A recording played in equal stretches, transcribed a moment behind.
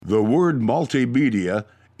The word multimedia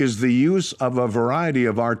is the use of a variety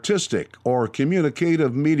of artistic or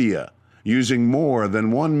communicative media using more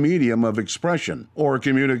than one medium of expression or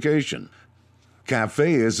communication.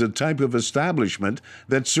 Cafe is a type of establishment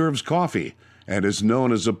that serves coffee and is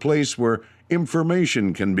known as a place where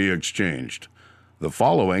information can be exchanged. The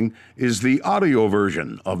following is the audio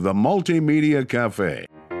version of the Multimedia Cafe.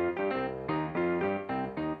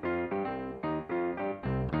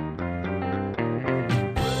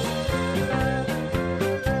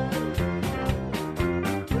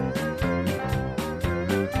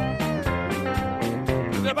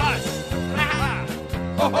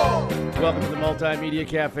 Welcome to the Multimedia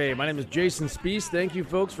Cafe. My name is Jason Spees. Thank you,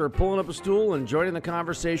 folks, for pulling up a stool and joining the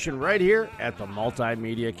conversation right here at the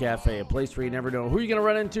Multimedia Cafe, a place where you never know who you're going to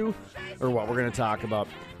run into or what we're going to talk about.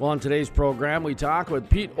 Well, on today's program, we talk with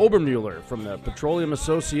Pete Obermueller from the Petroleum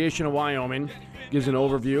Association of Wyoming. Gives an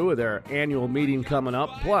overview of their annual meeting coming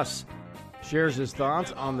up, plus shares his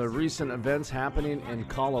thoughts on the recent events happening in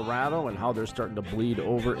Colorado and how they're starting to bleed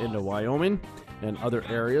over into Wyoming and other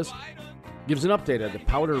areas. Gives an update of the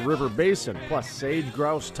Powder River Basin, plus sage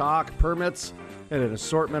grouse talk, permits, and an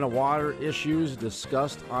assortment of water issues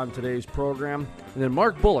discussed on today's program. And then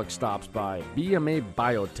Mark Bullock stops by, BMA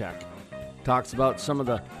Biotech. Talks about some of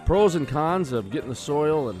the pros and cons of getting the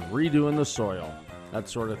soil and redoing the soil. That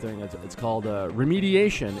sort of thing. It's called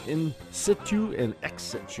remediation, in situ and ex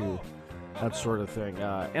situ. That sort of thing.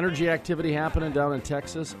 Energy activity happening down in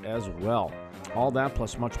Texas as well. All that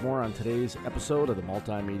plus much more on today's episode of the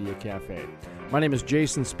Multimedia Cafe. My name is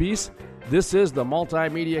Jason Spees. This is the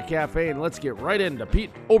Multimedia Cafe, and let's get right into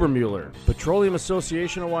Pete Obermueller, Petroleum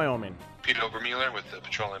Association of Wyoming. Pete Obermueller with the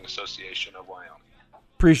Petroleum Association of Wyoming.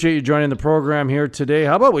 Appreciate you joining the program here today.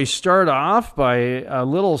 How about we start off by a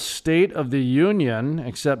little State of the Union,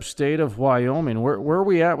 except State of Wyoming. Where are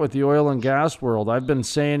we at with the oil and gas world? I've been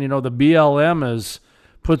saying, the BLM has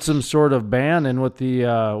put some sort of ban in with the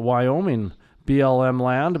Wyoming BLM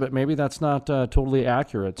land, but maybe that's not totally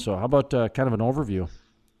accurate. So how about kind of an overview?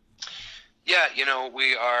 Yeah,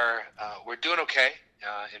 we're doing okay.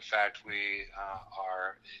 In fact, we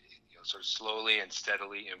are sort of slowly and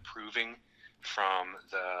steadily improving from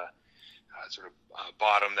the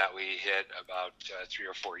bottom that we hit about 3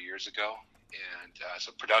 or 4 years ago. And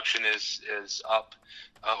so production is up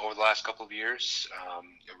over the last couple of years.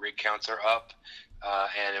 Rig counts are up.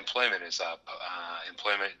 And employment is up.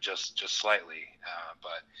 Employment just slightly,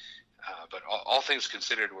 but all things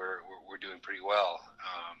considered, we're doing pretty well.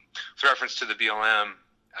 With reference to the BLM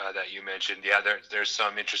that you mentioned, yeah, there's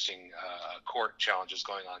some interesting court challenges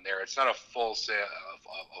going on there. It's not a full-on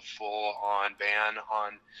ban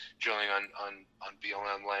on drilling on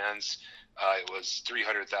BLM lands. It was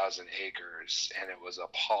 300,000 acres, and it was a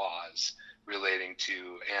pause relating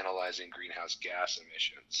to analyzing greenhouse gas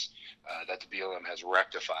emissions that the BLM has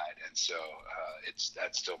rectified, and so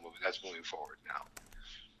that's moving forward now.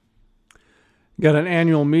 Got an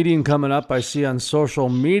annual meeting coming up, I see on social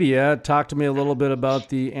media. Talk to me a little bit about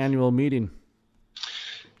the annual meeting.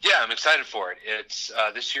 Yeah, I'm excited for it. It's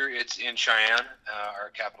this year. It's in Cheyenne, our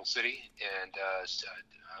capital city, and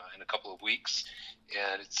in a couple of weeks.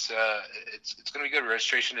 And it's going to be good.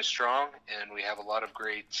 Registration is strong, and we have a lot of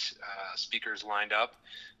great speakers lined up,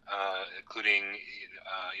 including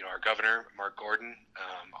our governor Mark Gordon,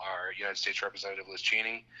 our United States Representative Liz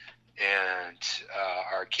Cheney, and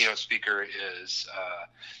our keynote speaker is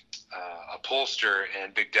a pollster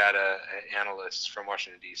and big data analyst from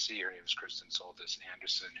Washington, D.C. Her name is Kristen Soltis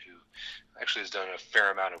Anderson, who actually has done a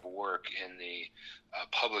fair amount of work in the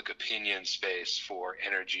public opinion space for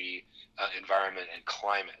energy, environment, and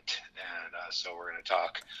climate. And so we're going to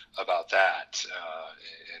talk about that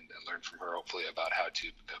and learn from her, hopefully, about how to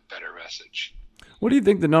better message. What do you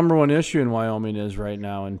think the number one issue in Wyoming is right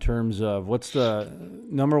now in terms of what's the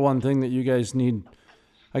number one thing that you guys need,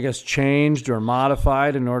 I guess, changed or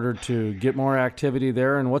modified in order to get more activity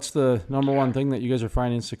there? And what's the number one thing that you guys are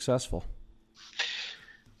finding successful?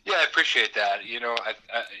 Yeah, I appreciate that.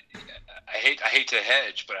 I hate to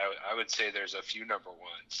hedge, but I would say there's a few number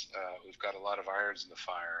ones. We've got a lot of irons in the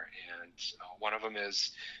fire, and one of them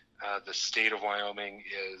is the state of Wyoming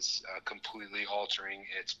is completely altering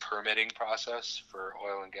its permitting process for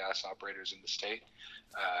oil and gas operators in the state.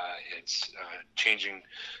 It's changing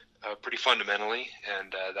pretty fundamentally,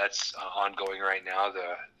 and that's ongoing right now.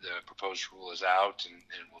 The proposed rule is out, and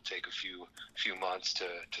will take a few months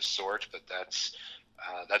to sort, but that's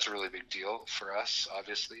a really big deal for us,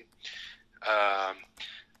 obviously.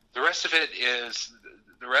 The rest of it is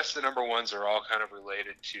the rest of the number ones are all kind of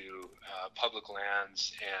related to public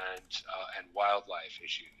lands and wildlife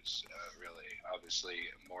issues. Really, obviously,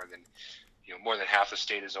 more than more than half the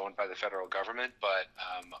state is owned by the federal government, but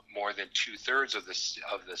more than 2/3 of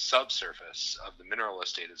the subsurface of the mineral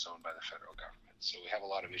estate is owned by the federal government. So we have a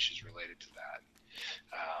lot of issues related to that.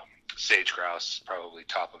 Sage grouse probably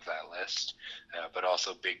top of that list, but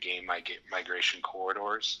also big game migration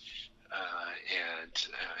corridors, and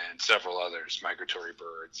several others, migratory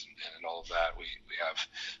birds, and all of that. We have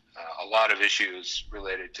a lot of issues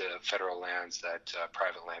related to federal lands that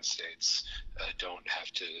private land states don't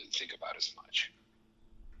have to think about as much.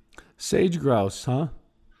 Sage grouse, huh?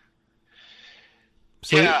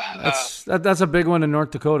 Yeah, that's a big one in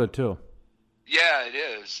North Dakota too. Yeah, it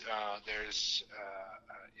is.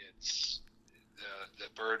 The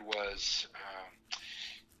bird was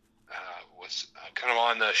kind of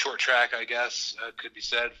on the short track, I guess, could be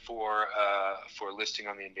said, for listing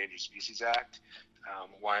on the Endangered Species Act.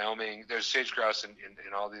 Wyoming, there's sage grouse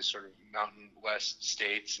in all these sort of mountain west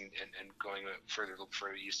states and going further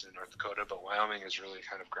east in North Dakota, but Wyoming is really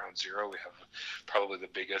kind of ground zero. We have probably the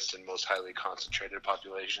biggest and most highly concentrated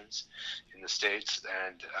populations in the states,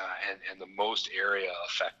 and the most area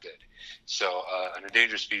affected. So an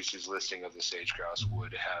endangered species listing of the sage grouse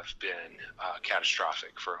would have been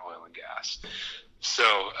catastrophic for oil and gas.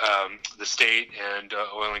 So the state and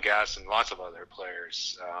oil and gas and lots of other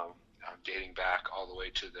players, dating back all the way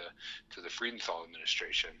to the Friedenthal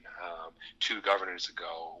administration, 2 governors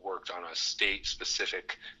ago, worked on a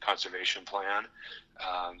state-specific conservation plan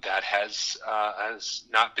that has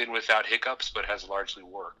not been without hiccups, but has largely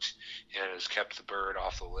worked and has kept the bird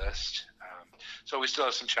off the list. So we still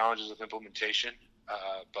have some challenges with implementation,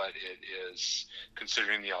 but it is,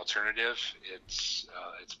 considering the alternative, it's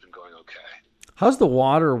been going okay. How's the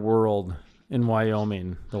water world in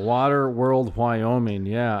Wyoming? The water world, Wyoming.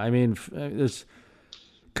 Yeah, I mean, it's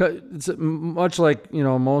much like,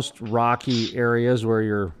 most rocky areas where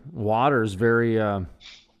your water is very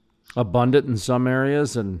abundant in some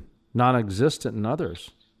areas and non-existent in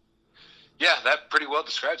others. Yeah, that pretty well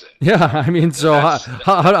describes it. Yeah, I mean, so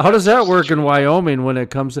how does that work in Wyoming when it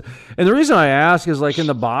comes to... And the reason I ask is, like in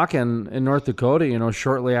the Basin in North Dakota,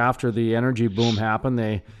 shortly after the energy boom happened,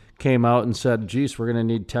 they came out and said, geez, we're going to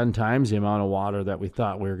need 10 times the amount of water that we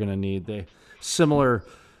thought we were going to need. Similar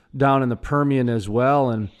down in the Permian as well.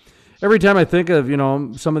 And every time I think of,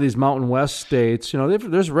 some of these Mountain West states,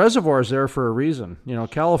 there's reservoirs there for a reason.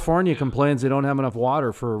 California complains they don't have enough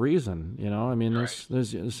water for a reason. I mean,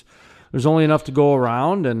 there's only enough to go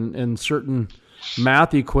around, and certain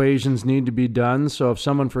math equations need to be done. So if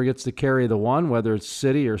someone forgets to carry the one, whether it's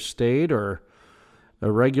city or state or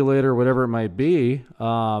a regulator, whatever it might be,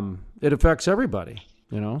 it affects everybody,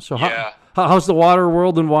 So yeah. How's the water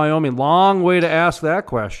world in Wyoming? Long way to ask that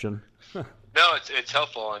question. No, it's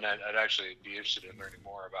helpful, and I'd actually be interested in learning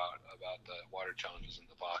more about the water challenges in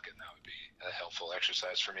the Bakken. That would be a helpful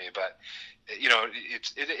exercise for me. But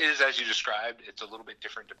it is, as you described, it's a little bit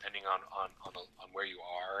different depending on where you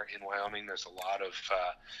are in Wyoming. There's a lot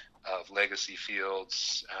of legacy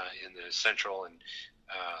fields in the central and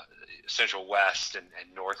central west and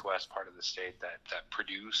northwest part of the state that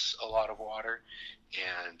produce a lot of water,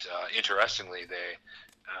 and interestingly,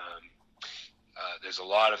 there's a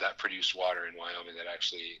lot of that produced water in Wyoming that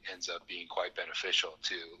actually ends up being quite beneficial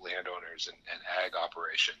to landowners and ag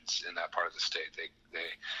operations in that part of the state.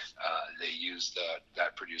 They use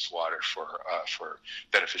that produced water for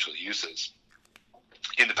beneficial uses.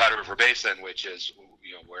 In the Powder River Basin, which is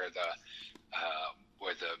where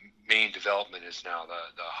the main development is now,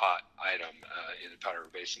 the hot item in the Powder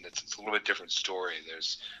River Basin, it's a little bit different story.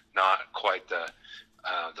 There's not quite the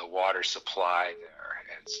water supply there,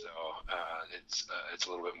 and so it's a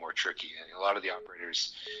little bit more tricky. And a lot of the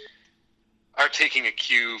operators are taking a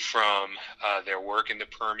cue from their work in the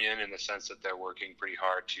Permian, in the sense that they're working pretty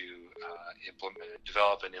hard to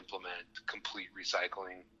develop and implement complete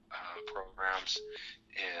recycling programs,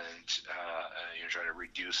 and try to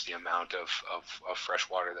reduce the amount of fresh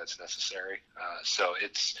water that's necessary. So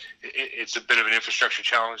it's a bit of an infrastructure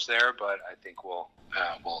challenge there, but I think we'll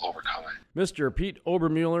overcome it. Mr. Pete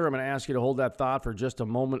Obermuller, I'm going to ask you to hold that thought for just a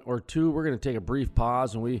moment or two. We're going to take a brief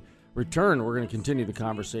pause, and we return. We're going to continue the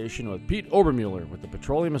conversation with Pete Obermuller with the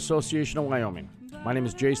Petroleum Association of Wyoming. My name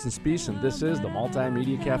is Jason Spees, and this is the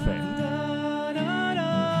MultiMedia Cafe.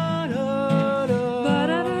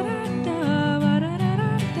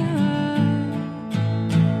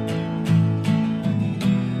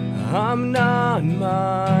 I'm not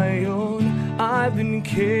my own, I've been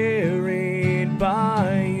carried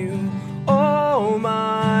by you all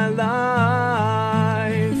my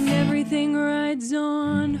life. And everything rides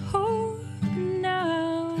on hope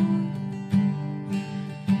now,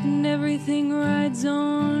 and everything rides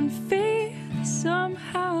on faith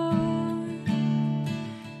somehow.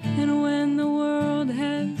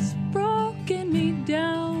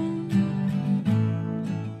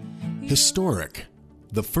 Historic.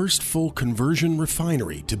 The first full conversion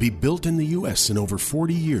refinery to be built in the U.S. in over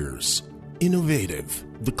 40 years. Innovative.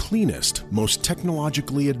 The cleanest, most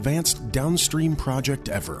technologically advanced downstream project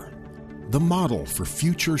ever. The model for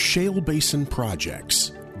future shale basin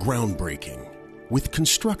projects. Groundbreaking. With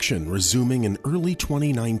construction resuming in early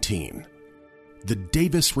 2019. The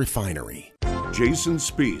Davis Refinery. Jason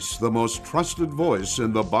Spees, the most trusted voice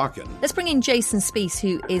in the Bakken. Let's bring in Jason Spees,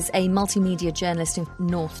 who is a multimedia journalist in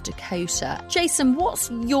North Dakota. Jason, what's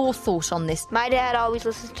your thought on this? My dad always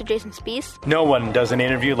listens to Jason Spees. No one does an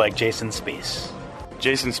interview like Jason Spees.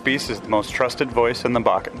 Jason Spees is the most trusted voice in the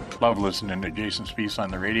Bakken. Love listening to Jason Spees on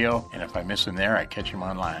the radio, and if I miss him there, I catch him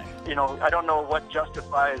online. You know, I don't know what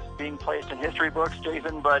justifies being placed in history books,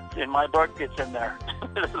 Jason, but in my book, it's in there.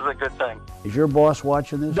 This is a good thing. Is your boss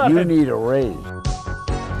watching this? You need a raise.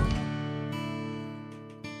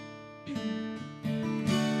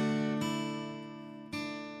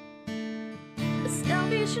 The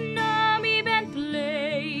Salvation Army band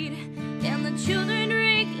played, and the children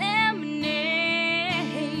drank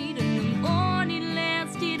lemonade, and the morning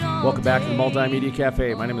lasted all Welcome back to the day. MultiMedia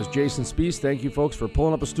Cafe. My name is Jason Spees. Thank you, folks, for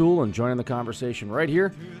pulling up a stool and joining the conversation right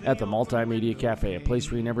here at the MultiMedia Cafe, a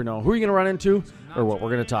place where you never know who you're going to run into or what we're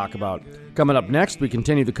going to talk about. Coming up next, we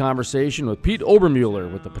continue the conversation with Pete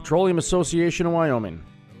Obermueller with the Petroleum Association of Wyoming.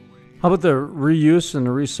 How about the reuse and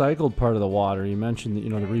the recycled part of the water? You mentioned the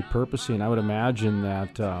repurposing. I would imagine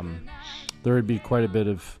that there would be quite a bit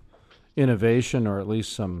of innovation, or at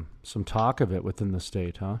least some talk of it within the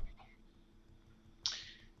state, huh?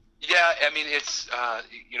 Yeah, I mean, it's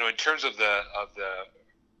in terms of the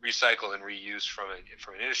recycle and reuse from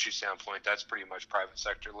an industry standpoint, that's pretty much private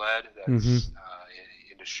sector led. That's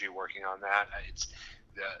industry working on that. It's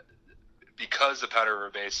because the Powder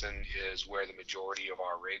River Basin is where the majority of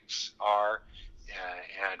our rigs are,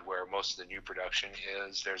 and where most of the new production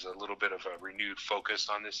is. There's a little bit of a renewed focus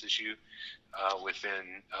on this issue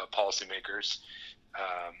within policymakers.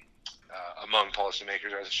 Among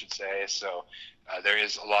policymakers, I should say. So there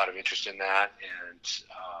is a lot of interest in that, and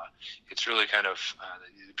it's really kind of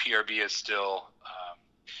the PRB is still,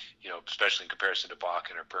 especially in comparison to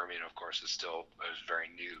Bakken or Permian, of course, is very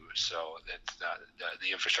new. So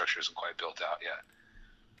the infrastructure isn't quite built out yet.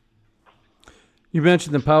 You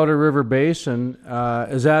mentioned the Powder River Basin.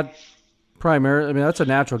 Is that primarily? I mean, that's a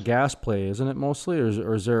natural gas play, isn't it, mostly,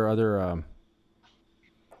 or is there other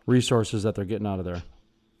resources that they're getting out of there?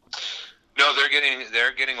 No, they're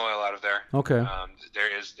getting oil out of there. Okay.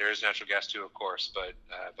 There is natural gas too, of course, but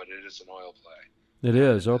it is an oil play. It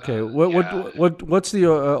is, okay. What's the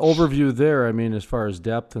overview there? I mean, as far as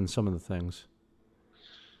depth and some of the things.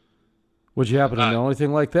 Would you happen to know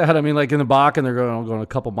anything like that? I mean, like in the Bakken, they're going a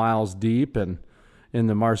couple miles deep, and in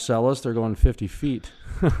the Marcellus, they're going 50 feet.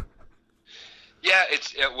 Yeah,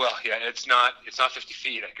 it's not 50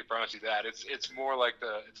 feet. I can promise you that. It's more like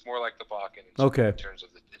the Bakken. In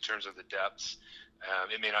terms of the depths,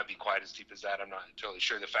 it may not be quite as deep as that. I'm not totally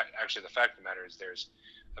sure. The fact of the matter is, there's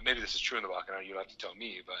maybe this is true in the Bakken. You'll have to tell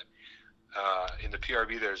me, but in the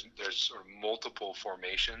PRB, there's sort of multiple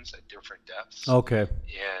formations at different depths. Okay.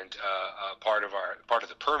 And part of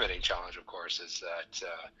the permitting challenge, of course, is that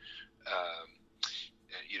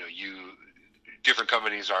different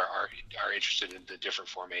companies are interested in the different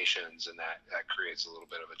formations, and that creates a little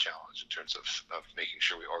bit of a challenge in terms of making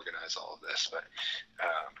sure we organize all of this.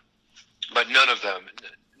 But none of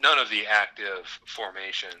the active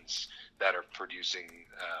formations that are producing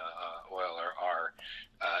oil are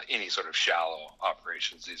any sort of shallow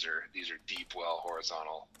operations. These are deep well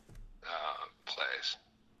horizontal plays.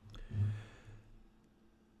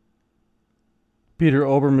 Peter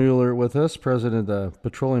Obermueller with us, president of the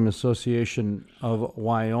Petroleum Association of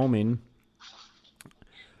Wyoming.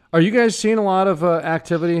 Are you guys seeing a lot of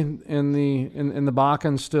activity in the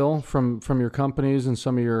Bakken still from your companies and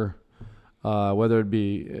some of your whether it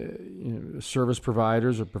be service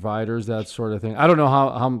providers or providers, that sort of thing? I don't know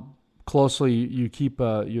how closely you keep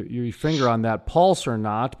your finger on that pulse or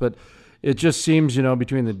not, but it just seems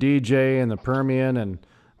between the DJ and the Permian and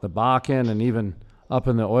the Bakken and even up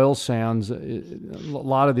in the oil sands, a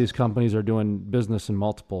lot of these companies are doing business in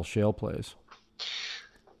multiple shale plays.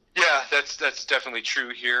 Yeah, that's definitely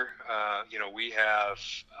true here. We have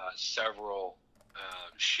several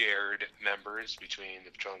shared members between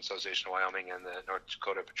the Petroleum Association of Wyoming and the North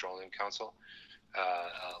Dakota Petroleum Council.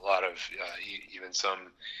 A lot of even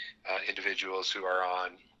some individuals who are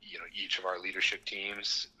on each of our leadership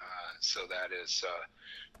teams. So that is.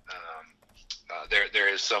 There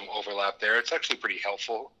is some overlap there. It's actually pretty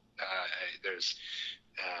helpful. There's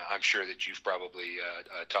I'm sure that you've probably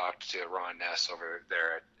talked to Ron Ness over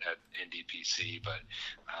there at NDPC, but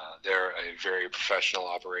they're a very professional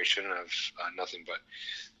operation of nothing but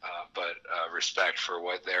respect for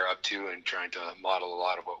what they're up to and trying to model a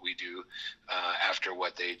lot of what we do after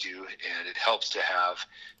what they do. And it helps to have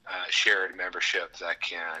shared membership that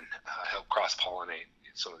can help cross-pollinate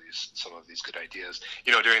some of these good ideas.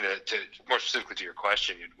 More specifically to your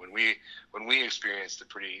question, when we experienced the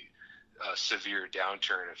pretty severe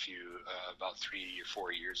downturn about 3 or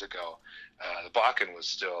 4 years ago, the Bakken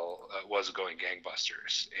was going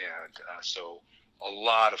gangbusters, and so a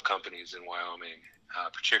lot of companies in Wyoming,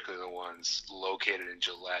 particularly the ones located in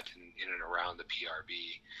Gillette and in and around the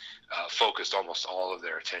PRB, focused almost all of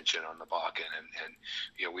their attention on the Bakken, and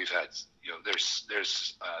we've had there's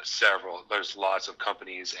lots of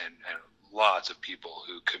companies and lots of people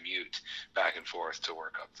who commute back and forth to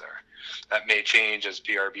work up there. That may change as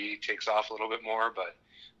PRB takes off a little bit more, but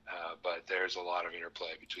there's a lot of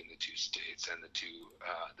interplay between the two states and the two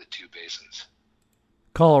basins.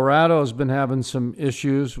 Colorado's been having some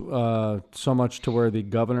issues, so much to where the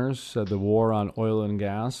governors said the war on oil and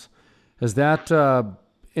gas. Has that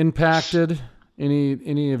impacted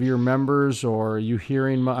any of your members, or are you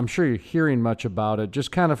hearing? I'm sure you're hearing much about it.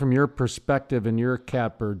 Just kind of from your perspective in your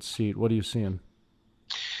catbird seat, what are you seeing?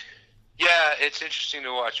 Yeah, it's interesting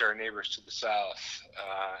to watch our neighbors to the south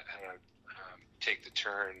take the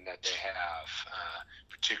turn that they have,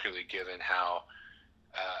 particularly given how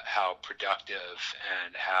productive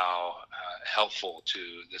and how helpful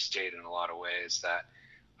to the state in a lot of ways that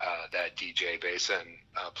DJ Basin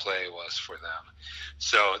play was for them.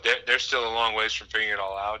 So they're still a long ways from figuring it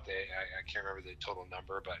all out. I can't remember the total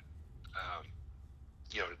number, but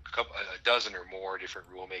a dozen or more different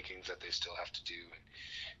rulemakings that they still have to do,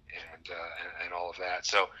 and all of that.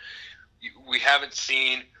 So we haven't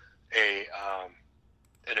seen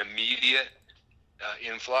an immediate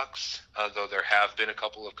influx, though there have been a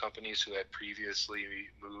couple of companies who had previously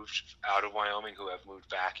moved out of Wyoming who have moved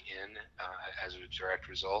back in as a direct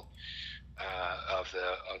result of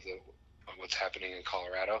what's happening in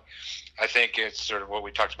Colorado. I think it's sort of what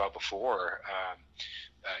we talked about before.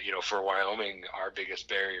 For Wyoming, our biggest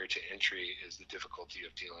barrier to entry is the difficulty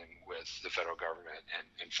of dealing with the federal government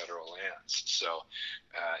and federal lands. So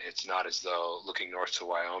it's not as though looking north to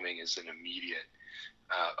Wyoming is an immediate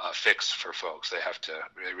fix for folks. They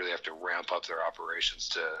really have to ramp up their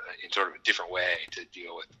operations in sort of a different way to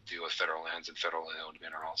deal with federal lands and federally owned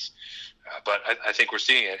minerals. But I think we're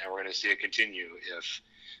seeing it, and we're going to see it continue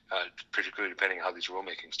particularly depending on how these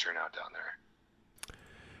rulemakings turn out down there.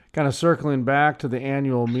 Kind of circling back to the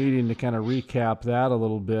annual meeting to kind of recap that a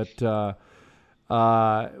little bit.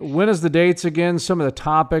 When is the dates again? Some of the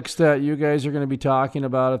topics that you guys are going to be talking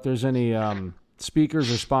about, if there's any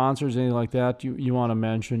speakers or sponsors, anything like that you want to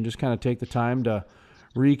mention, just kind of take the time to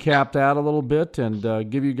recap that a little bit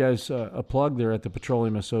and give you guys a plug there at the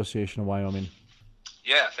Petroleum Association of Wyoming.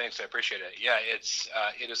 Yeah, thanks. I appreciate it. Yeah,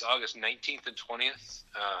 it is August 19th and 20th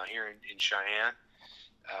here in Cheyenne,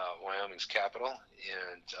 Wyoming's capital,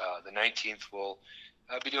 and the 19th we'll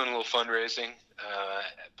be doing a little fundraising,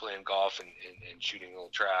 playing golf and shooting a little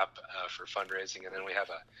trap for fundraising, and then we have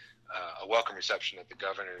a welcome reception at the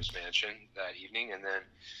governor's mansion that evening, and then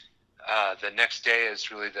the next day is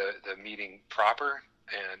really the meeting proper,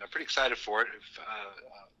 and I'm pretty excited for it.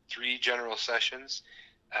 3 general sessions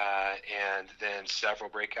and then several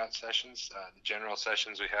breakout sessions. The general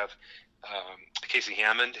sessions, we have Casey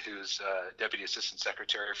Hammond, who's Deputy Assistant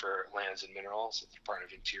Secretary for Lands and Minerals at the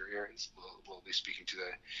Department of Interior, will be speaking to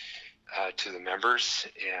the members,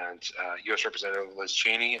 and U.S. Representative Liz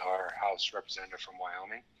Cheney, our House Representative from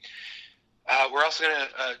Wyoming. We're also going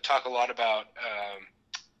to talk a lot about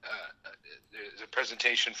there's a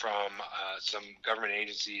presentation from some government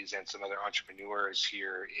agencies and some other entrepreneurs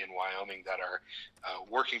here in Wyoming that are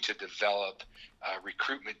working to develop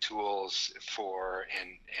recruitment tools for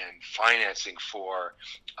and financing for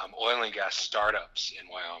oil and gas startups in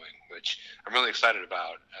Wyoming, which I'm really excited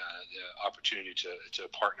about, the opportunity to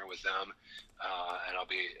partner with them. And I'll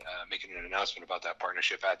be making an announcement about that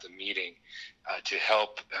partnership at the meeting to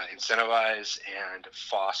help incentivize and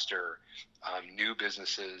foster new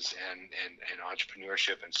businesses and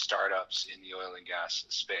entrepreneurship and startups in the oil and gas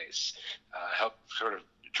space, help sort of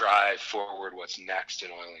drive forward what's next in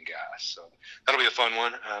oil and gas. So that'll be a fun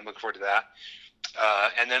one. I'm looking forward to that.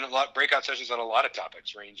 And then breakout sessions on a lot of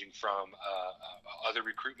topics, ranging from other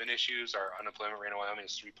recruitment issues. Our unemployment rate in Wyoming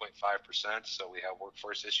is 3.5%, so we have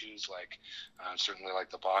workforce issues certainly like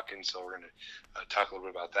the Bakken. So we're going to talk a little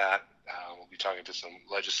bit about that. We'll be talking to some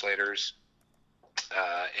legislators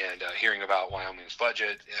and hearing about Wyoming's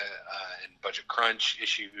budget and budget crunch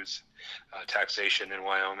issues, taxation in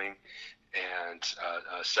Wyoming, and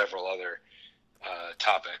several other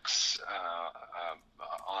topics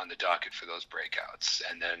on the docket for those breakouts,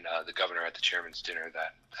 and then the governor at the chairman's dinner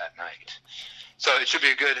that night. So it should be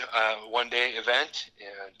a good one-day event,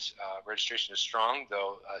 and registration is strong,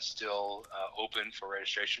 though still open for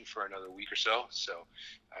registration for another week or so. So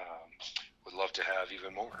would love to have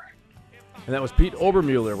even more. And that was Pete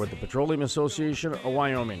Obermueller with the Petroleum Association of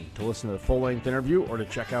Wyoming. To listen to the full-length interview or to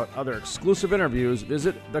check out other exclusive interviews,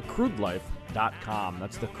 visit thecrudelife.com.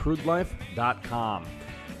 That's thecrudelife.com.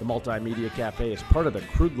 The Multimedia Cafe is part of the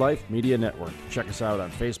Crude Life Media Network. Check us out on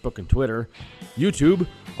Facebook and Twitter, YouTube.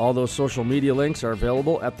 All those social media links are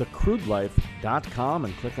available at thecrudelife.com,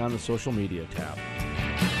 and click on the social media tab.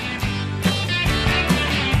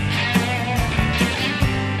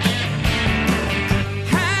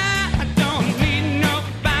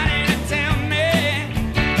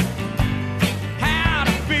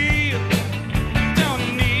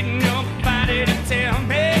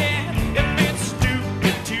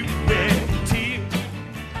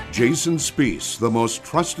 Jason Spiess, the most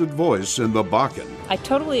trusted voice in the Bakken. I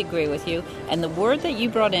totally agree with you, and the word that you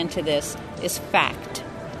brought into this is fact.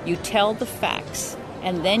 You tell the facts,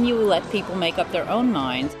 and then you let people make up their own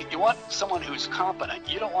minds. You want someone who's competent.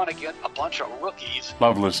 You don't want to get a bunch of rookies.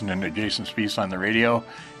 Love listening to Jason Spiess on the radio,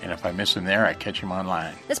 and if I miss him there, I catch him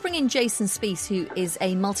online. Let's bring in Jason Spiess, who is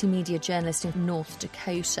a multimedia journalist in North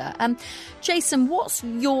Dakota. Jason, what's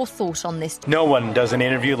your thought on this? No one does an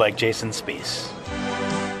interview like Jason Spiess.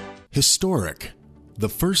 Historic, the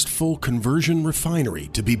first full conversion refinery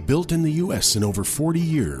to be built in the U.S. in over 40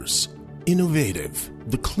 years. Innovative,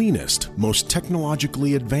 the cleanest, most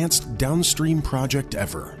technologically advanced downstream project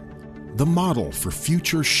ever. The model for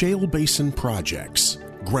future shale basin projects.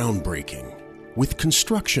 Groundbreaking, with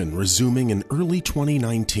construction resuming in early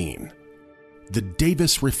 2019. The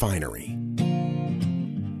Davis Refinery.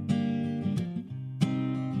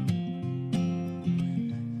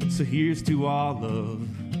 So here's to all of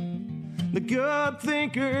the good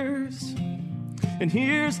thinkers, and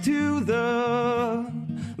here's to the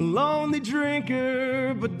lonely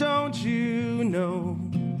drinker, but don't you know?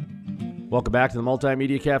 Welcome back to the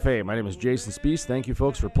Multimedia Cafe. My name is Jason Spiess. Thank you,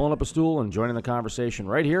 folks, for pulling up a stool and joining the conversation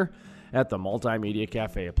right here at the Multimedia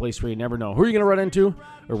Cafe, a place where you never know who you're going to run into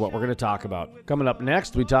or what we're going to talk about. Coming up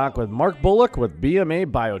next, we talk with Mark Bullock with BMA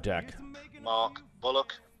Biotech. Mark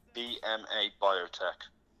Bullock, BMA Biotech.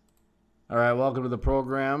 All right, welcome to the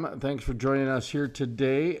program. Thanks for joining us here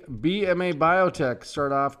today. BMA Biotech,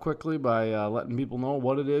 start off quickly by letting people know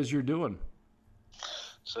what it is you're doing.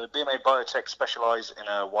 So BMA Biotech specialise in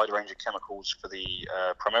a wide range of chemicals for the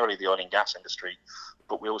primarily the oil and gas industry,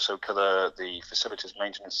 but we also cover the facilities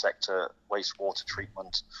maintenance sector, wastewater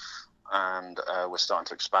treatment, and we're starting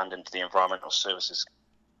to expand into the environmental services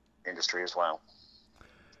industry as well.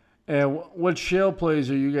 And what shale plays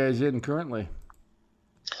are you guys in currently?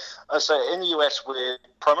 So in the US, we're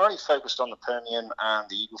primarily focused on the Permian and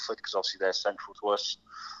the Eagle Ford because obviously they're central to us.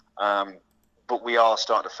 But we are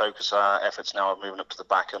starting to focus our efforts now on moving up to the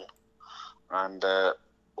Basin. And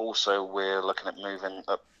also we're looking at moving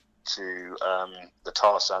up to the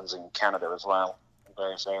tar sands in Canada as well, in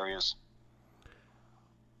various areas.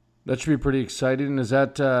 That should be pretty exciting. Is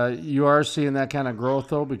that you are seeing that kind of growth,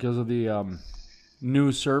 though, because of the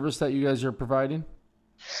new service that you guys are providing?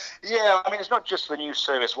 Yeah, I mean, it's not just the new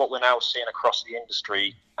service. What we're now seeing across the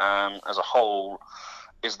industry as a whole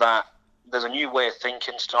is that there's a new way of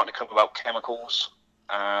thinking starting to come about chemicals.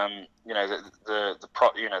 The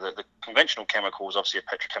conventional chemicals obviously are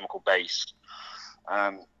petrochemical based.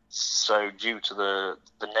 So due to the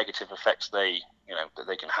negative effects that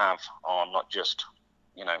they can have on not just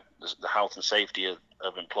the health and safety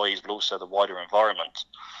of employees, but also the wider environment,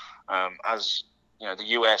 as the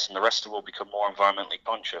US and the rest of the world become more environmentally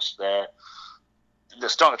conscious, they're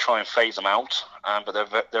starting to try and phase them out. But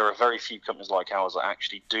there are very few companies like ours that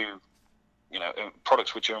actually do,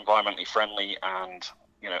 products which are environmentally friendly and,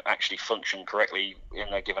 actually function correctly in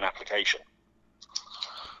their given application.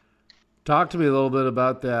 Talk to me a little bit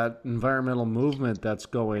about that environmental movement that's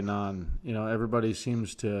going on. Everybody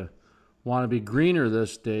seems to want to be greener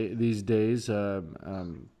these days.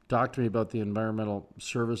 Talk to me about the environmental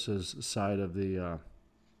services side of the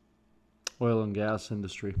oil and gas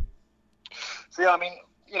industry. So, yeah, I mean,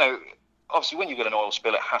 obviously when you get an oil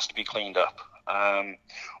spill, it has to be cleaned up,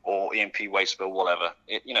 or E&P waste spill, whatever.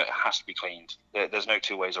 It has to be cleaned. There's no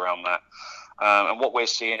two ways around that. And what we're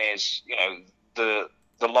seeing is, the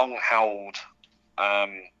long-held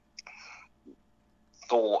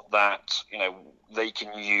thought that, they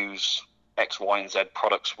can use X, Y, and Z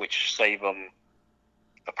products which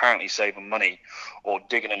apparently save them money, or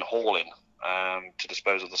digging and hauling to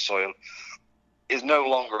dispose of the soil, is no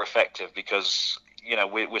longer effective, because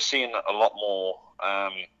we're seeing a lot more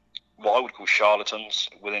what I would call charlatans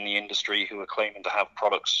within the industry, who are claiming to have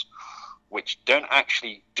products which don't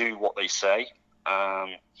actually do what they say.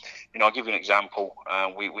 I'll give you an example.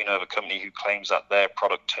 We know of a company who claims that their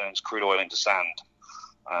product turns crude oil into sand.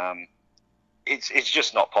 It's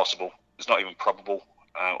just not possible. It's not even probable.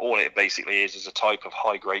 All it basically is a type of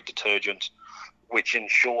high-grade detergent, which in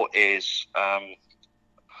short is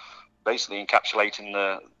basically encapsulating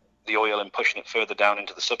the oil and pushing it further down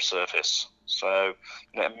into the subsurface. So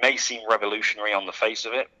it may seem revolutionary on the face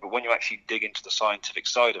of it, but when you actually dig into the scientific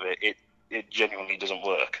side of it, it genuinely doesn't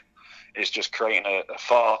work. It's just creating a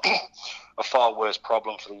far worse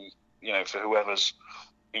problem for whoever's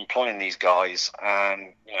employing these guys,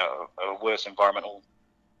 and a worse environmental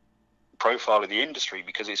profile of the industry,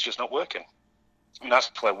 because it's just not working. And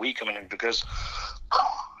that's where we come in, because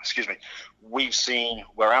we've seen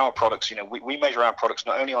where our products, we measure our products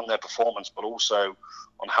not only on their performance, but also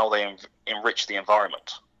on how they enrich the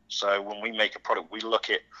environment. So when we make a product, we look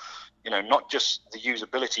at, not just the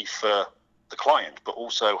usability for the client, but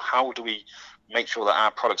also how do we make sure that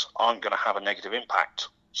our products aren't going to have a negative impact.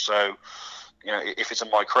 So, if it's a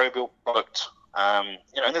microbial product, and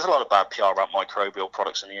there's a lot of bad PR about microbial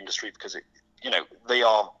products in the industry, because they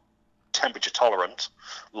are temperature tolerant,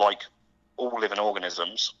 like all living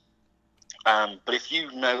organisms. But if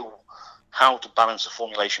you know how to balance a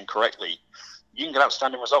formulation correctly, you can get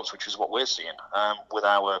outstanding results, which is what we're seeing. With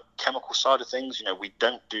our chemical side of things, we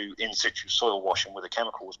don't do in situ soil washing with the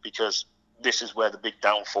chemicals, because this is where the big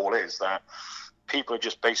downfall is, that people are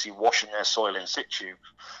just basically washing their soil in situ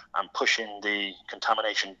and pushing the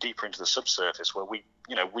contamination deeper into the subsurface, where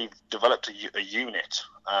we've developed a unit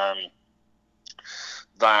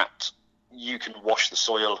that you can wash the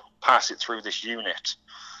soil, pass it through this unit,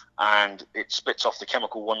 and it spits off the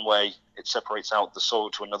chemical one way, it separates out the soil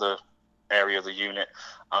to another area of the unit,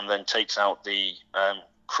 and then takes out the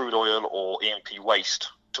crude oil or E&P waste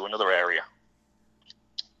to another area.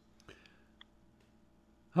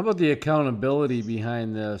 How about the accountability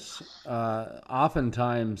behind this?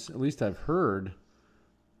 Oftentimes, at least I've heard,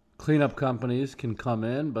 cleanup companies can come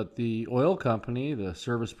in, but the oil company, the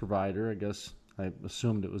service provider, I guess I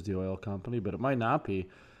assumed it was the oil company, but it might not be.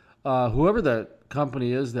 Whoever that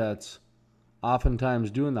company is that's oftentimes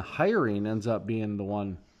doing the hiring ends up being the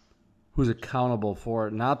one who's accountable for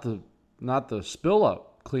it, not the spill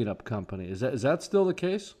up cleanup company. Is that still the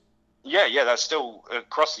case? Yeah, that's still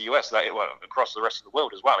across the US, across the rest of the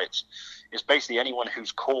world as well. It's basically anyone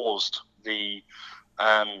who's caused the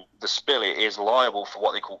spill is liable for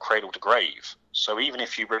what they call cradle to grave. So even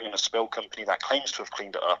if you bring in a spill company that claims to have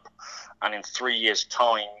cleaned it up, and in 3 years'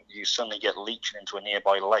 time you suddenly get leaching into a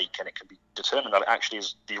nearby lake, and it can be determined that it actually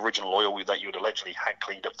is the original oil that you had allegedly had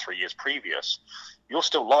cleaned up 3 years previous, you're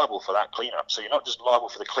still liable for that cleanup. So you're not just liable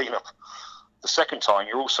for the cleanup the second time,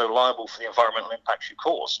 you're also liable for the environmental impacts you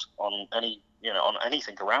caused on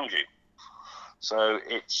anything around you. So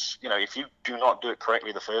it's, if you do not do it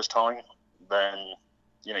correctly the first time, then,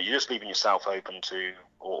 you're just leaving yourself open to,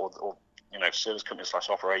 or service companies /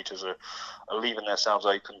 operators are leaving themselves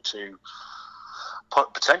open to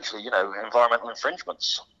potentially, environmental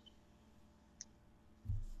infringements.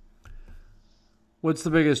 What's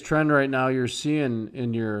the biggest trend right now you're seeing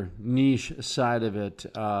in your niche side of it?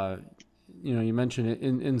 You mentioned it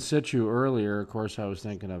in situ earlier. Of course, I was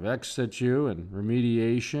thinking of ex situ and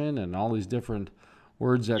remediation and all these different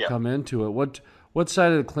words that come into it. What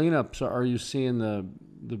side of the cleanups are you seeing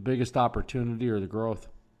the biggest opportunity or the growth?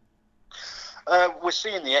 We're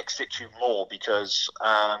seeing the ex situ more because,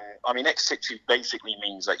 ex situ basically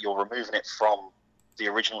means that you're removing it from the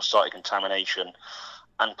original site of contamination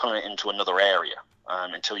and putting it into another area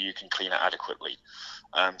until you can clean it adequately.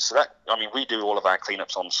 We do all of our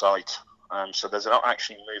cleanups on site. So there's not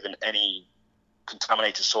actually moving any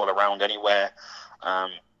contaminated soil around anywhere.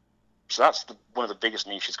 So that's one of the biggest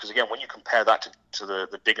niches, because again, when you compare that to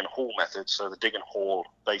the dig and haul method, so the dig and haul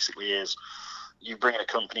basically is you bring in a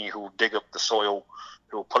company who will dig up the soil,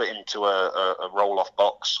 who will put it into a roll-off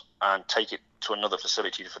box and take it to another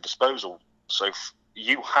facility for disposal. So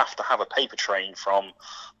you have to have a paper train from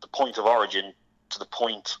the point of origin to the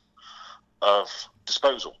point of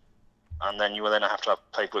disposal. And then you will then have to have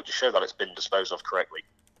paperwork to show that it's been disposed of correctly.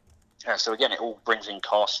 So again, it all brings in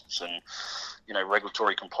costs and,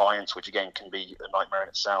 regulatory compliance, which again can be a nightmare in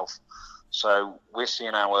itself. So we're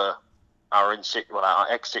seeing our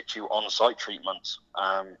ex situ on-site treatment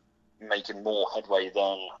making more headway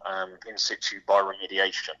than in situ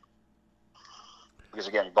bioremediation. because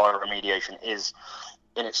again, bioremediation is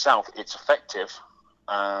in itself, it's effective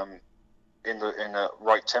in the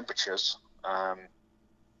right temperatures,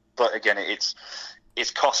 but again, it's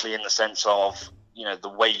costly in the sense of, you know, the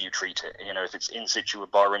way you treat it. You know, if it's in situ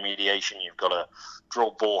with bioremediation, you've got to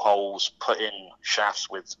drill boreholes, put in shafts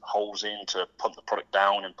with holes in to pump the product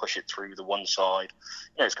down and push it through the one side.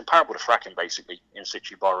 You know, it's comparable to fracking, basically, in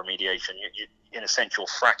situ bioremediation. You in a sense, you're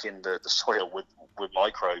fracking the soil with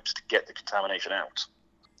microbes to get the contamination out.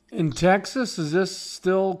 In Texas, is this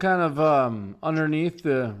still kind of underneath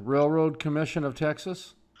the Railroad Commission of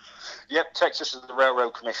Texas? Yep, Texas is the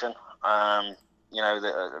Railroad Commission. You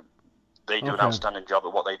know, they do an outstanding job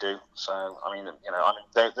at what they do. So, I mean, you know,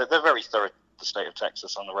 they're very thorough, the state of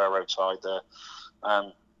Texas, on the railroad side there.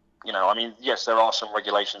 You know, I mean, yes, there are some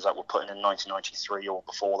regulations that were put in 1993 or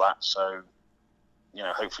before that. So, you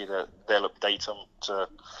know, hopefully they'll update them to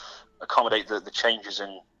accommodate the changes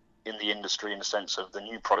in the industry in the sense of the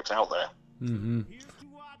new products out there. Mm-hmm.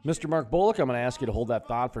 Mr. Mark Bullock, I'm going to ask you to hold that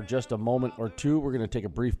thought for just a moment or two. We're going to take a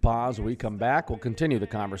brief pause. When we come back, we'll continue the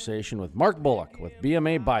conversation with Mark Bullock with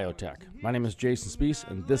BMA Biotech. My name is Jason Spees,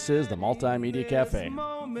 and this is the MultiMedia Cafe.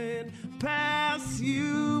 Moment pass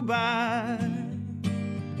you by.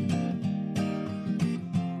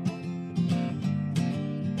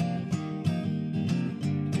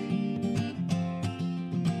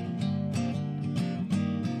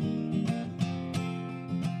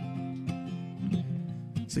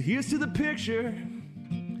 So here's to the picture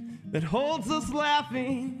that holds us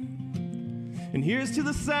laughing, and here's to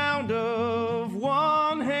the sound of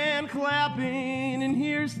one hand clapping, and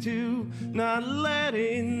here's to not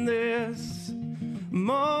letting this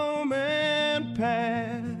moment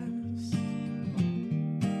pass.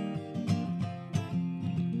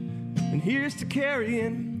 And here's to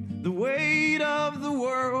carrying the weight of the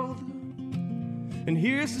world, and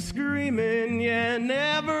here's to screaming, yeah,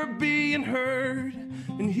 never being heard.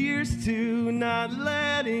 And here's to not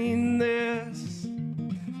letting this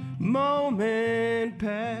moment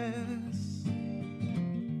pass.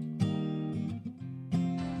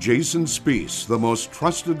 Jason Spees, the most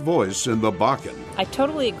trusted voice in the Bakken. I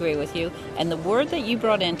totally agree with you. And the word that you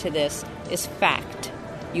brought into this is fact.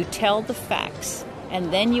 You tell the facts,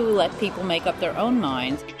 and then you let people make up their own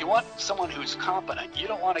minds. You want someone who's competent. You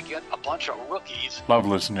don't want to get a bunch of rookies. Love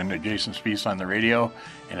listening to Jason Spees on the radio,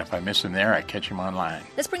 and if I miss him there, I catch him online.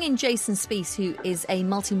 Let's bring in Jason Spees, who is a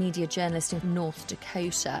multimedia journalist in North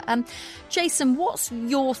Dakota. Jason, what's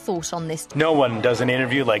your thought on this? No one does an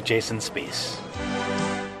interview like Jason Spees.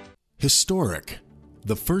 Historic.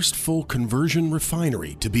 The first full conversion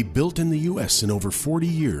refinery to be built in the U.S. in over 40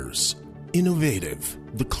 years. Innovative.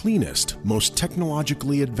 The cleanest, most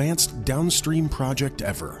technologically advanced downstream project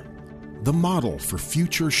ever. The model for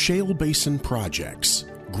future shale basin projects.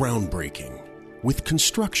 Groundbreaking. With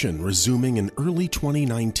construction resuming in early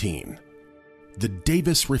 2019. The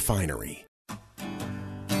Davis Refinery.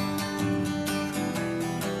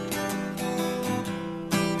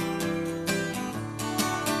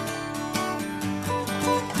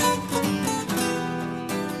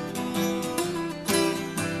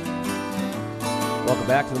 Welcome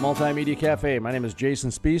back to the Multimedia Cafe. My name is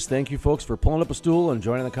Jason Spees. Thank you, folks, for pulling up a stool and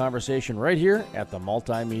joining the conversation right here at the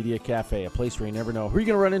Multimedia Cafe, a place where you never know who you're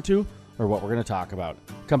going to run into or what we're going to talk about.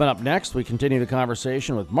 Coming up next, we continue the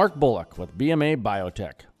conversation with Mark Bullock with BMA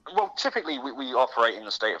Biotech. Well, typically we operate in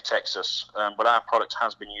the state of Texas, but our product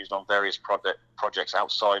has been used on various projects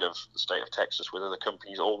outside of the state of Texas with other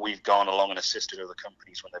companies, or we've gone along and assisted other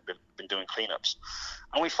companies when they've been doing cleanups.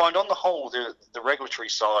 And we find on the whole, the regulatory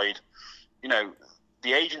side, you know,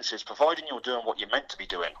 the agencies, providing you're doing what you're meant to be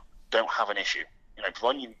doing, don't have an issue. You know,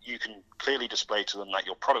 providing you can clearly display to them that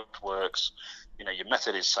your product works, you know, your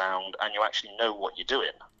method is sound, and you actually know what you're doing.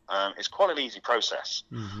 It's quite an easy process.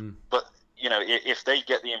 Mm-hmm. But, you know, if they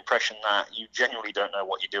get the impression that you genuinely don't know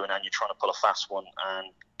what you're doing and you're trying to pull a fast one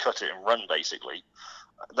and cut it and run, basically,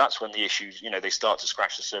 that's when the issues, you know, they start to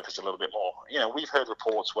scratch the surface a little bit more. You know, we've heard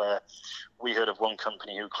reports where we heard of one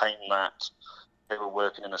company who claimed that they were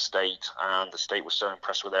working in a state, and the state was so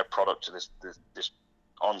impressed with their product to this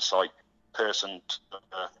on-site person took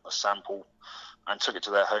a sample and took it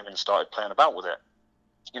to their home and started playing about with it.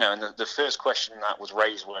 You know, and the first question that was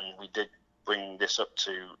raised when we did bring this up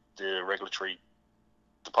to the regulatory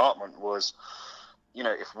department was, you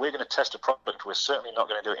know, if we're going to test a product, we're certainly not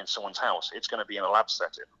going to do it in someone's house. It's going to be in a lab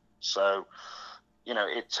setting. So, you know,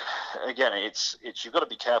 it's you've got to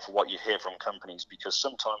be careful what you hear from companies, because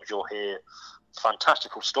sometimes you'll hear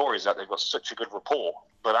fantastical stories that they've got such a good rapport,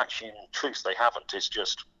 but actually in truth they haven't. It's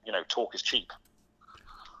just, you know, talk is cheap.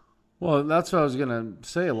 Well, that's what I was gonna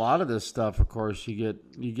say. A lot of this stuff, of course, you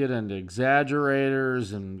get into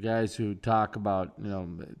exaggerators and guys who talk about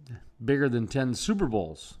bigger than 10 Super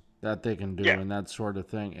Bowls that they can do and that sort of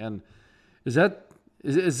thing. And is that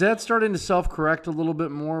starting to self-correct a little bit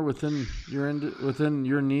more within your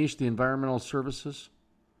niche, the environmental services?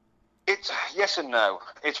 It's yes and no.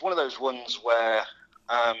 It's one of those ones where,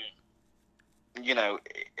 do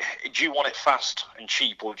you want it fast and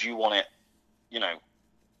cheap, or do you want it,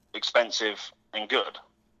 expensive and good?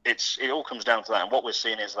 It all comes down to that. And what we're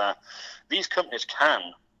seeing is that these companies can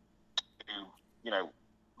do,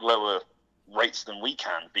 lower rates than we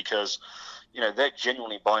can, because, they're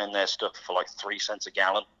genuinely buying their stuff for like 3 cents a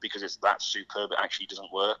gallon because it's that superb. It actually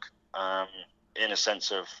doesn't work, in a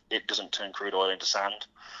sense of it doesn't turn crude oil into sand.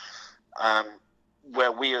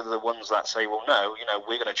 Where we are the ones that say, well, no,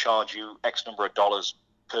 we're going to charge you X number of dollars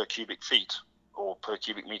per cubic feet or per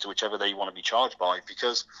cubic meter, whichever they want to be charged by,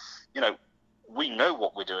 because, we know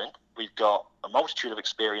what we're doing. We've got a multitude of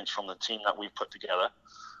experience from the team that we've put together,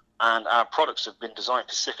 and our products have been designed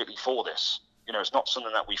specifically for this. It's not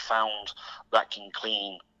something that we found that can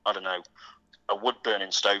clean, I don't know, a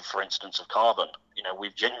wood-burning stove, for instance, of carbon.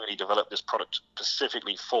 We've genuinely developed this product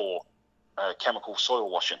specifically for chemical soil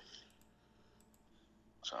washing.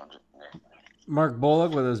 So, Mark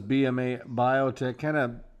Bullock with his BMA Biotech. Kind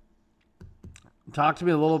of talk to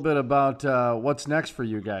me a little bit about what's next for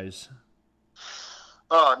you guys.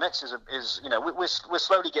 Next is we're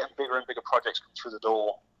slowly getting bigger and bigger projects come through the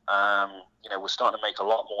door. We're starting to make a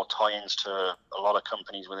lot more tie-ins to a lot of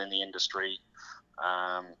companies within the industry.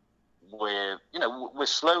 We're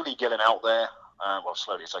slowly getting out there. Well,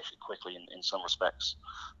 slowly, it's actually quickly in some respects,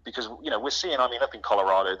 because we're seeing. I mean, up in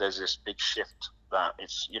Colorado, there's this big shift that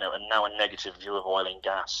it's now a negative view of oil and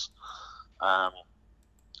gas,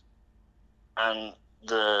 and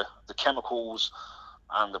the chemicals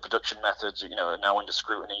and the production methods, are now under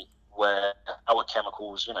scrutiny, where our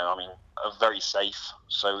chemicals, are very safe.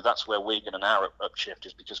 So that's where we're getting our upshift,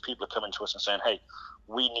 is because people are coming to us and saying, hey,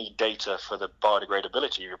 we need data for the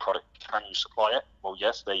biodegradability of your product. Can you supply it? Well,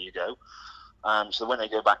 yes, there you go. So when they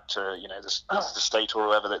go back to, the state or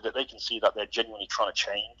whoever, that they can see that they're genuinely trying to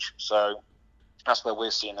change. So that's where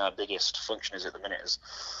we're seeing our biggest function is at the minute, is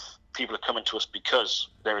people are coming to us because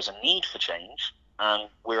there is a need for change, and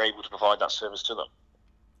we're able to provide that service to them.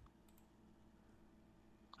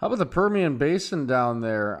 How about the Permian Basin down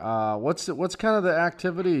there? What's kind of the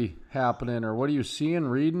activity happening, or what are you seeing,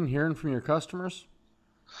 reading, hearing from your customers?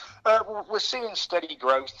 We're seeing steady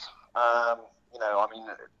growth.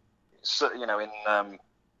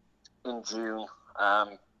 In June,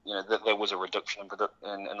 there was a reduction in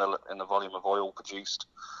the volume of oil produced.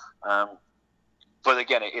 But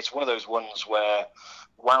again, it's one of those ones where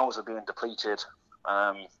wells are being depleted,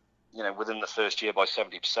 within the first year by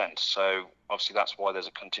 70%. So obviously that's why there's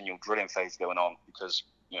a continual drilling phase going on, because,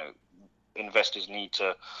 investors need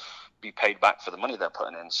to be paid back for the money they're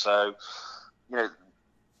putting in. So,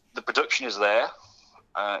 the production is there.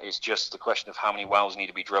 It's just the question of how many wells need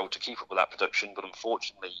to be drilled to keep up with that production. But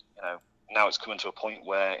unfortunately, now it's coming to a point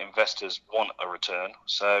where investors want a return.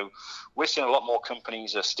 So we're seeing a lot more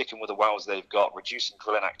companies are sticking with the wells they've got, reducing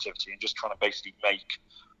drilling activity, and just trying to basically make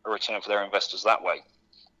a return for their investors that way.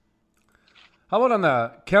 How about on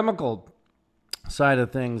the chemical side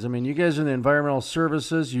of things? I mean, you guys are in the environmental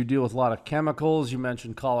services. You deal with a lot of chemicals. You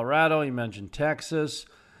mentioned Colorado. You mentioned Texas.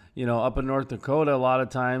 Up in North Dakota, a lot of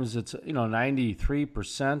times it's,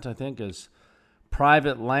 93%, I think, is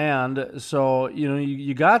private land. So,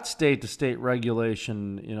 you got state-to-state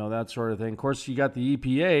regulation, that sort of thing. Of course, you got the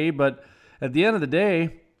EPA, but at the end of the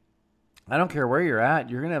day, I don't care where you're at,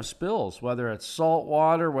 you're going to have spills, whether it's salt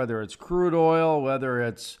water, whether it's crude oil, whether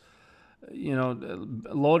it's,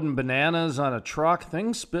 loading bananas on a truck,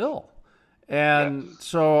 things spill. And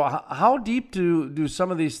so how deep do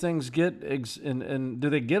some of these things get, and do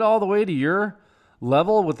they get all the way to your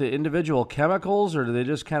level with the individual chemicals, or do they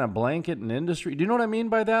just kind of blanket an industry? Do you know what I mean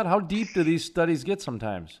by that? How deep do these studies get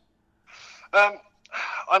sometimes?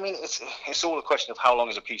 It's all a question of how long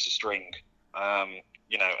is a piece of string,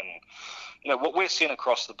 what we're seeing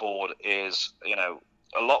across the board is,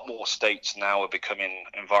 a lot more states now are becoming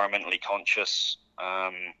environmentally conscious.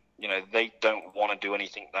 They don't want to do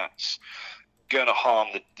anything that's going to harm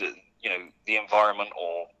the environment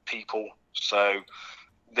or people. So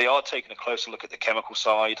they are taking a closer look at the chemical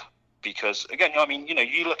side, because again,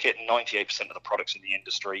 you look at 98% of the products in the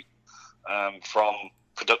industry, from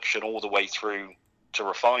production all the way through to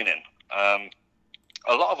refining. A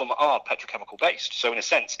lot of them are petrochemical based. So in a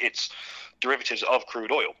sense, it's derivatives of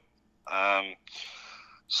crude oil.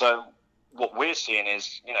 So what we're seeing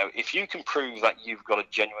is, if you can prove that you've got a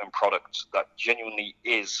genuine product that genuinely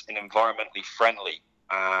is an environmentally friendly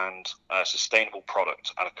and sustainable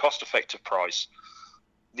product at a cost-effective price,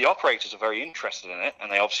 the operators are very interested in it, and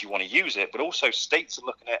they obviously want to use it. But also, states are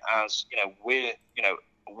looking at it as,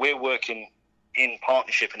 we're working in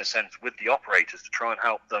partnership, in a sense, with the operators to try and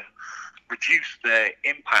help them reduce their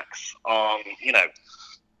impacts on,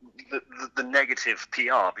 the negative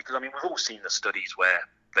PR. Because we've all seen the studies where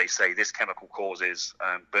they say this chemical causes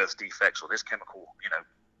birth defects, or this chemical,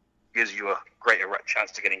 gives you a greater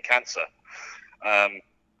chance to getting cancer.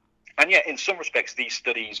 And yet, in some respects, these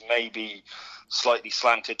studies may be slightly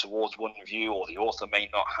slanted towards one view, or the author may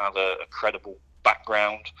not have a credible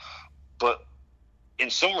background. But in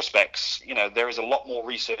some respects, there is a lot more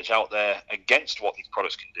research out there against what these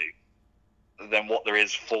products can do than what there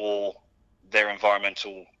is for their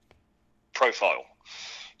environmental profile.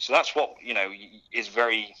 So that's what,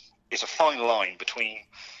 it's a fine line between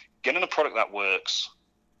getting a product that works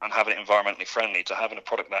and having it environmentally friendly to having a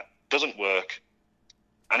product that doesn't work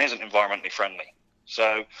and isn't environmentally friendly.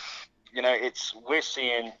 So, we're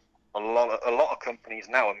seeing a lot of companies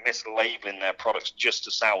now are mislabeling their products just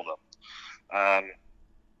to sell them.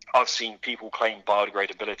 I've seen people claim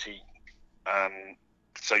biodegradability.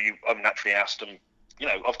 So I've naturally asked them,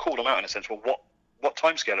 I've called them out in a sense, well, what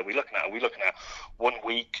timescale are we looking at? Are we looking at 1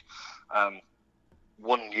 week,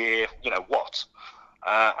 1 year, what?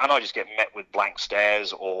 And I just get met with blank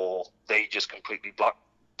stares, or they just completely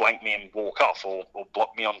blank me and walk off, or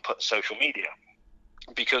block me on social media.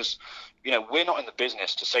 Because, we're not in the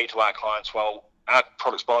business to say to our clients, well, our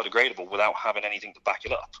product's biodegradable without having anything to back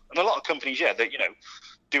it up. And a lot of companies, they,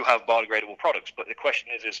 do have biodegradable products. But the question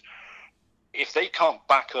is if they can't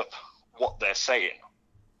back up what they're saying,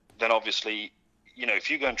 then obviously, if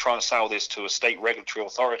you go and try and sell this to a state regulatory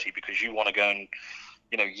authority because you want to go and,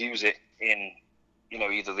 use it in,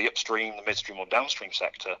 either the upstream, the midstream, or downstream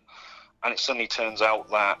sector, and it suddenly turns out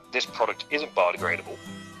that this product isn't biodegradable.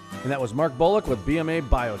 And that was Mark Bullock with BMA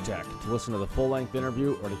Biotech. To listen to the full-length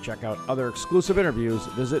interview or to check out other exclusive interviews,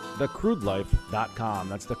 visit thecrudelife.com.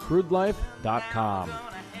 That's thecrudelife.com.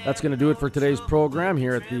 That's going to do it for today's program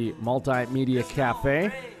here at the MultiMedia Cafe.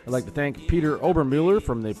 I'd like to thank Peter Obermueller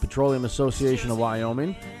from the Petroleum Association of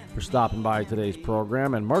Wyoming for stopping by today's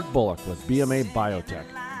program, and Mark Bullock with BMA Biotech.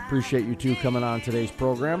 Appreciate you two coming on today's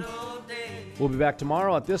program. We'll be back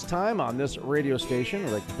tomorrow at this time on this radio station.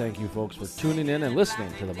 I'd like to thank you folks for tuning in and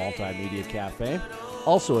listening to the Multimedia Cafe.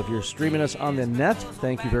 Also, if you're streaming us on the net,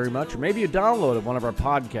 thank you very much. Or maybe you downloaded one of our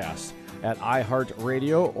podcasts at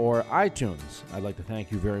iHeartRadio or iTunes. I'd like to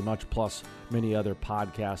thank you very much, plus many other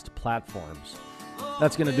podcast platforms.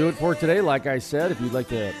 That's going to do it for today. Like I said, if you'd like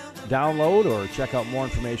to download or check out more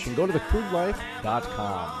information, go to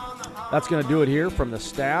thecrudelife.com. That's going to do it here from the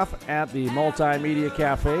staff at the Multimedia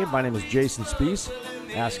Cafe. My name is Jason Spees,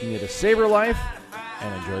 asking you to savor life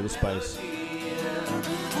and enjoy the spice. We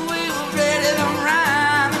were ready to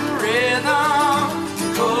rhyme and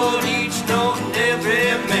rhythm, chord each note and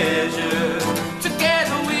every measure.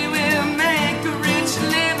 Together we will make a rich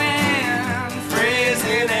living,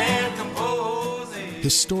 phrasing and composing.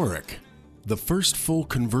 Historic, the first full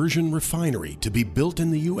conversion refinery to be built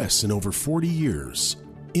in the U.S. in over 40 years.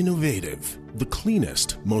 Innovative, the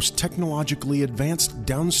cleanest, most technologically advanced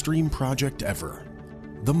downstream project ever.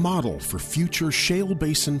 The model for future shale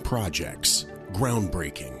basin projects.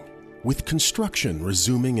 Groundbreaking, with construction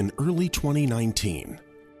resuming in early 2019.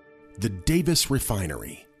 The Davis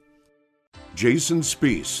Refinery. Jason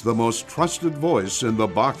Spees, the most trusted voice in the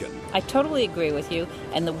Bakken. I totally agree with you,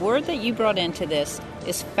 and the word that you brought into this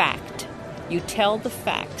is fact. You tell the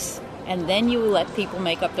facts, and then you let people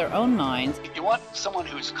make up their own minds. You want someone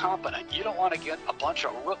who's competent. You don't want to get a bunch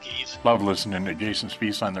of rookies. Love listening to Jason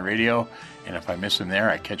Spees on the radio, and if I miss him there,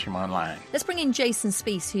 I catch him online. Let's bring in Jason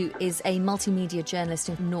Spees, who is a multimedia journalist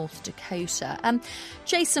in North Dakota.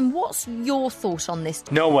 Jason, what's your thought on this?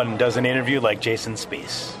 No one does an interview like Jason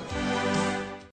Spees.